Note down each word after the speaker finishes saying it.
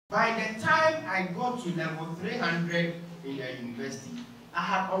By the time I got to level 300 in the university, I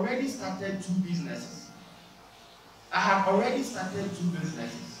had already started two businesses.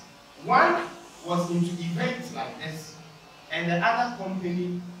 One was into events like this, and the other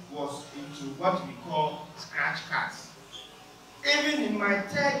company was into what we call scratch cards. Even in my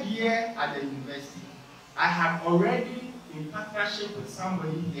third year at the university, I had already, in partnership with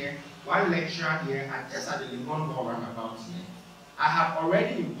somebody here, one lecturer here, just at the Limon roundabout here, I had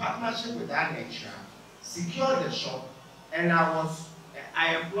already, in partnership with that lecturer, secured the shop, and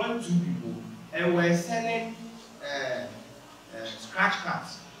I employed two people, and we're selling scratch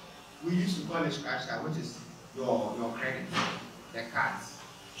cards. We used to call it scratch card, which is your credit, the cards,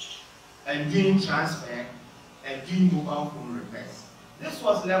 and doing transfer and doing mobile phone repairs. This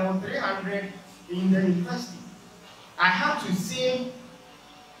was level 300 in the university. I had to save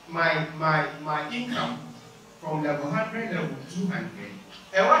my income from level 100, level 200.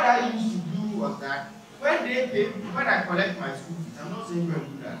 And what I used to do was that when I collect my school fees, I'm not saying when I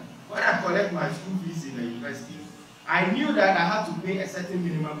do that, when I collect my school fees in the university, I knew that I had to pay a certain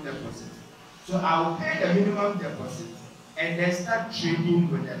minimum deposit. So I will pay the minimum deposit and then start trading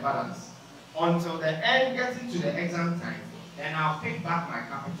with the balance until the end, getting to the exam time, and I'll pick back my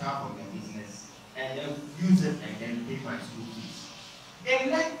capital from the business and then use it and then pay my school fees.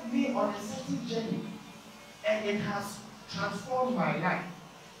 It led me on a certain journey, and it has transformed my life.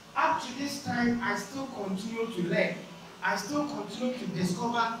 Up to this time, I still continue to learn. I still continue to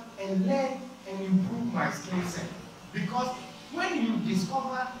discover and learn and improve my skill set. Because when you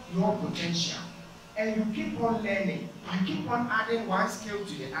discover your potential and you keep on learning, you keep on adding one skill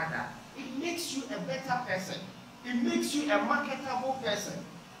to the other, it makes you a better person. It makes you a marketable person.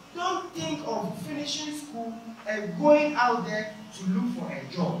 Don't think of finishing school and going out there to look for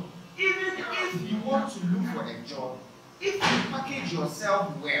a job. Even if you want to look for a job, if you package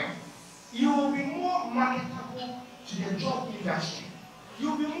yourself well, you will be more marketable to the job industry.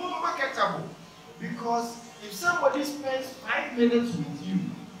 You'll be more marketable because if somebody spends 5 minutes with you,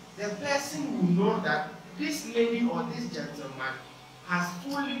 the person will know that this lady or this gentleman has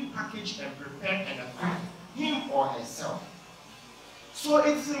fully packaged and prepared and equipped him or herself. So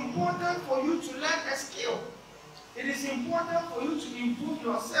it's important for you to learn a skill. It is important for you to improve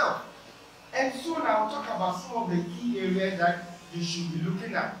yourself. And soon I'll talk about some of the key areas that you should be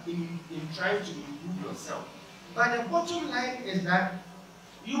looking at in trying to improve yourself. But the bottom line is that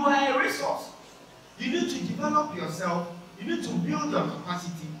you are a resource. You need to develop yourself. You need to build your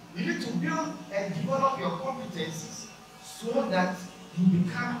capacity. You need to build and develop your competencies so that you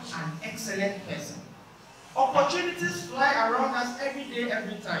become an excellent person. Opportunities fly around us every day,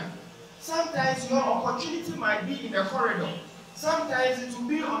 every time. Sometimes your opportunity might be in the corridor. Sometimes it will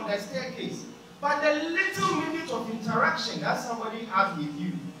be on the staircase. But the little minute of interaction that somebody has with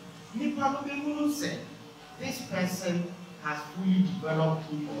you, said, this person has fully developed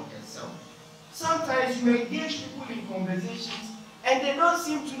him or herself. Sometimes you engage people in conversations and they don't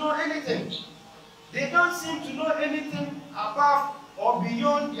seem to know anything. They don't seem to know anything above or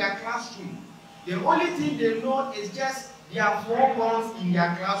beyond their classroom. The only thing they know is just their 4 walls in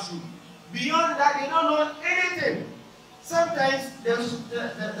their classroom. Beyond that, they don't know anything. Sometimes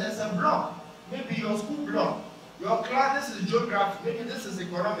there's a block, maybe your school block. Your class, this is geography, maybe this is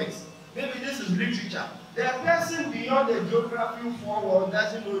economics, maybe this is literature. The person beyond the geography 4 walls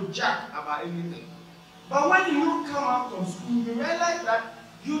doesn't know jack about anything. But when you come out of school, you realize that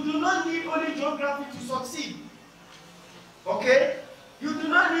you do not need only geography to succeed. Okay? You do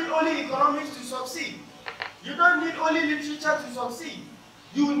not need only economics to succeed. You don't need only literature to succeed.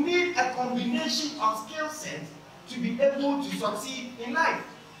 You need a combination of skill sets to be able to succeed in life.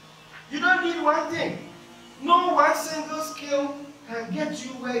 You don't need one thing. No one single skill can get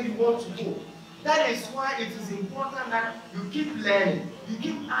you where you want to go. That is why it is important that you keep learning, you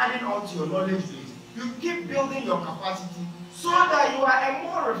keep adding on to your knowledge base, you keep building your capacity so that you are a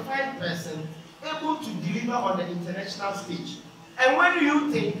more refined person able to deliver on the international stage. And when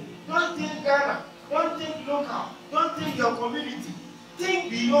you think, don't think Ghana, don't think local, don't think your community. Think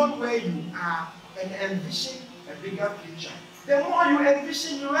beyond where you are and envision a bigger future. The more you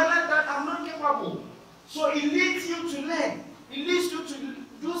envision, you realize that I'm not capable. So it leads you to learn. It leads you to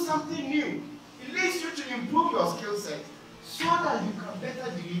do something new. It leads you to improve your skill set so that you can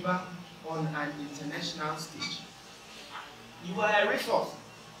better deliver on an international stage. You are a resource.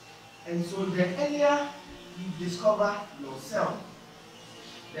 And so the earlier you discover yourself,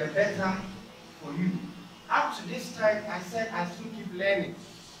 the better for you. Up to this time, I said I still keep learning.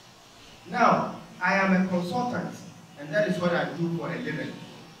 Now, I am a consultant, and that is what I do for a living.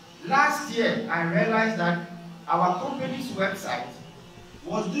 Last year, I realized that our company's website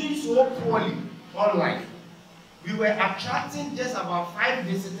was doing so poorly online. We were attracting just about 5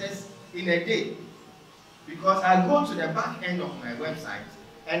 visitors in a day, because I go to the back end of my website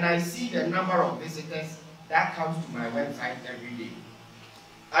and I see the number of visitors that comes to my website every day.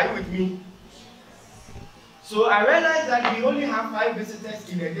 Are you with me? So I realized that we only have 5 visitors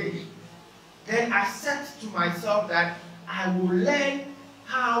in a day. Then I said to myself that I will learn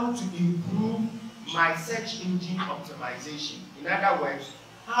how to improve my search engine optimization. In other words,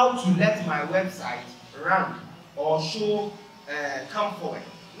 how to let my website rank or show come forward.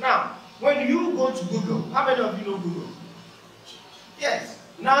 Now, when you go to Google, how many of you know Google? Yes.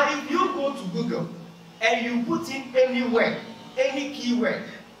 Now, if you go to Google and you put in any word, any keyword,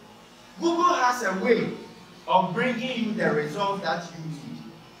 Google has a way of bringing you the result that you need.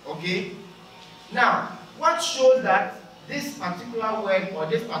 Okay? Now, what shows that this particular word or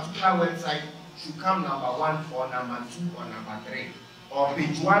this particular website should come number 1 or number 2 or number 3, or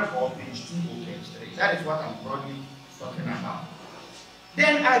page 1 or page 2 or page 3. That is what I'm broadly talking about.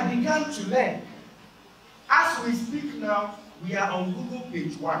 Then I began to learn. As we speak now, we are on Google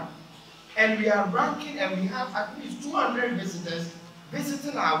page 1, and we are ranking, and we have at least 200 visitors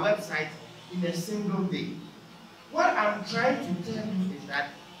visiting our website in a single day. What I'm trying to tell you is that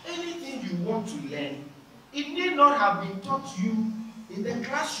anything you want to learn, it need not have been taught to you in the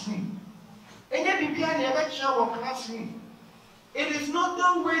classroom. And yet, classroom. It is not,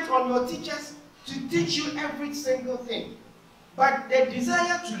 don't wait on your teachers to teach you every single thing. But the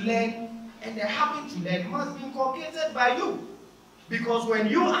desire to learn and the habit to learn must be inculcated by you. Because when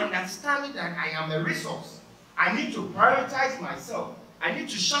you understand that I am a resource, I need to prioritize myself, I need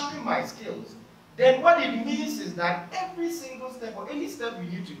to sharpen my skills, then what it means is that every single step or any step you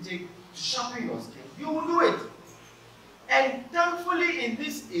need to take to sharpen your skills, you will do it. And thankfully in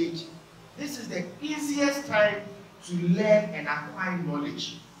this age, this is the easiest time to learn and acquire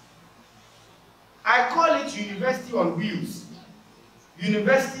knowledge. I call it University on Wheels.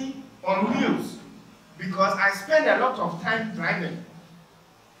 University on Wheels. Because I spend a lot of time driving.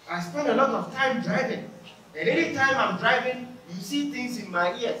 And anytime I'm driving, you see things in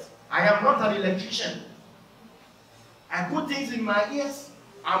my ears. I am not an electrician. I put things in my ears.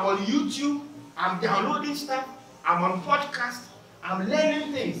 I'm on YouTube. I'm downloading stuff. I'm on podcast. I'm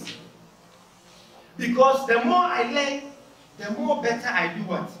learning things. Because the more I learn, the more better I do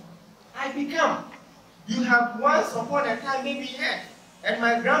what? I become. You have once upon a time maybe heard, and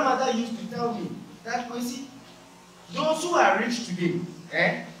my grandmother used to tell me that, you see, those who are rich today,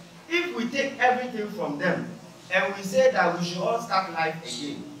 if we take everything from them and we say that we should all start life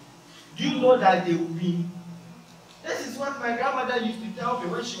again, do you know that they will be? This is what my grandmother used to tell me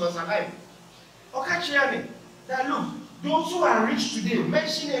when she was alive. Okay, that look, those who are rich today,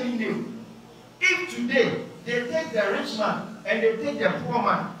 mention any name. If today they take the rich man and they take the poor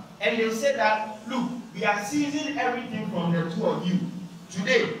man and they say that, look, we are seizing everything from the two of you.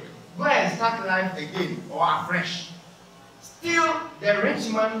 Today, go and start life again or afresh. Still, the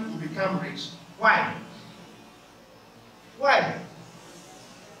rich man will become rich. Why? Why?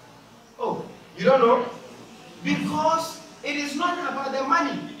 Oh, you don't know? Because it is not about the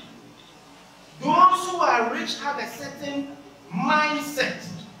money. Those who are rich have a certain mindset,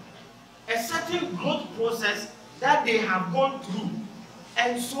 a certain growth process that they have gone through.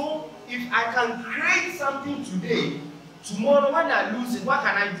 And so, if I can create something today, tomorrow when I lose it, what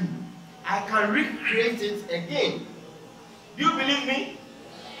can I do? I can recreate it again. Do you believe me?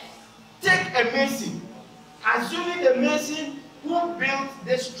 Take a mason. Assuming the mason who built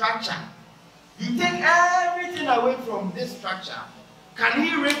this structure, you take everything away from this structure. Can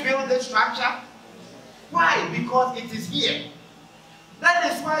he rebuild the structure? Why? Because it is here.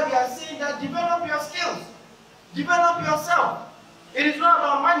 That is why we are saying that develop your skills. Develop yourself. It is not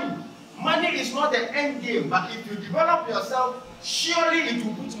about money. Money is not the end game, but if you develop yourself, surely it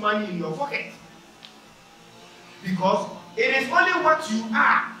will put money in your pocket. Because it is only what you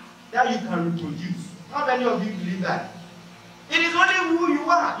are that you can reproduce. How many of you believe that? It is only who you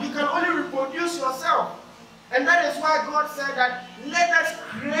are. You can only reproduce yourself. And that is why God said that let us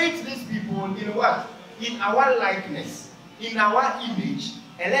create these people in what? In our likeness, in our image,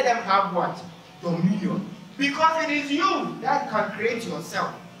 and let them have what? Dominion. Because it is you that can create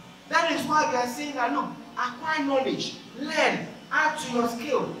yourself. That is why we are saying that, look, acquire knowledge, learn, add to your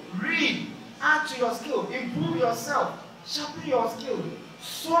skill, read, add to your skill, improve yourself, sharpen your skill,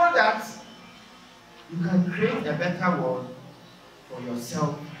 so that you can create a better world for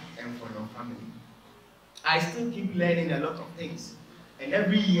yourself and for your family. I still keep learning a lot of things. And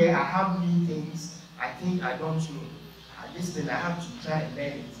every year I have new things I think I don't know. This thing I have to try and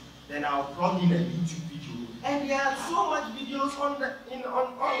learn it. then I'll plug in a YouTube video. And there are so much videos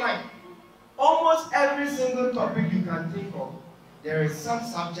online. Almost every single topic you can think of, there is some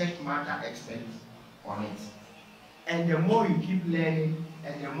subject matter expert on it. And the more you keep learning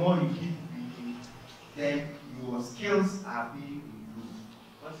and the more you keep reading, then your skills are being improved.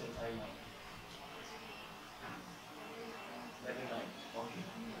 What's the time now? 39. Okay.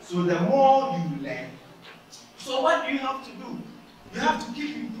 So the more you learn, so what do you have to do? You have to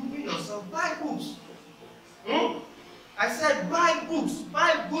keep improving yourself. Buy books. I said buy books.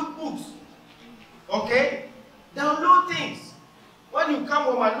 Buy good books. Okay? Download things. When you come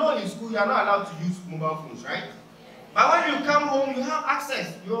home, I know in school you are not allowed to use mobile phones, right? But when you come home, you have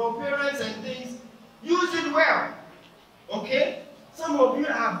access. Your parents and things, use it well. Okay? Some of you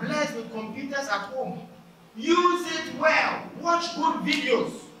are blessed with computers at home. Use it well. Watch good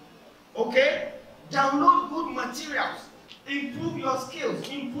videos. Okay? Download good materials. Improve your skills.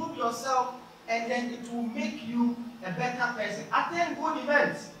 Improve yourself. And then it will make you a better person. Attend good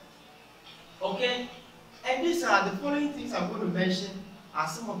events. Okay? And these are the following things I'm going to mention are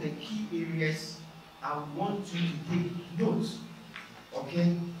some of the key areas I want you to take notes,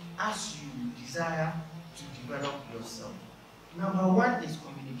 okay, as you desire to develop yourself. Number one is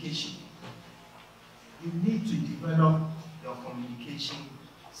communication. You need to develop your communication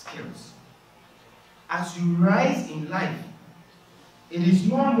skills. As you rise in life, it is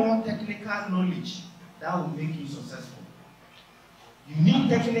no more technical knowledge that will make you successful. You need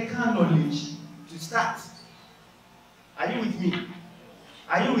technical knowledge to start. Are you with me?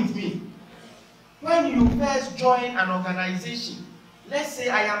 Are you with me? When you first join an organization, let's say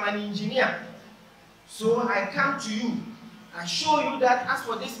I am an engineer, so I come to you, I show you that as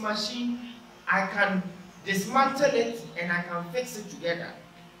for this machine, I can dismantle it and I can fix it together.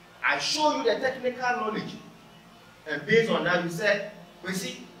 I show you the technical knowledge, and based on that you said, well,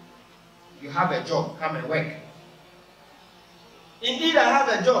 see, you have a job, come and work. Indeed, I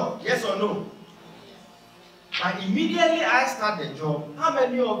have a job, yes or no? But immediately I start the job, how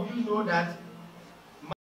many of you know that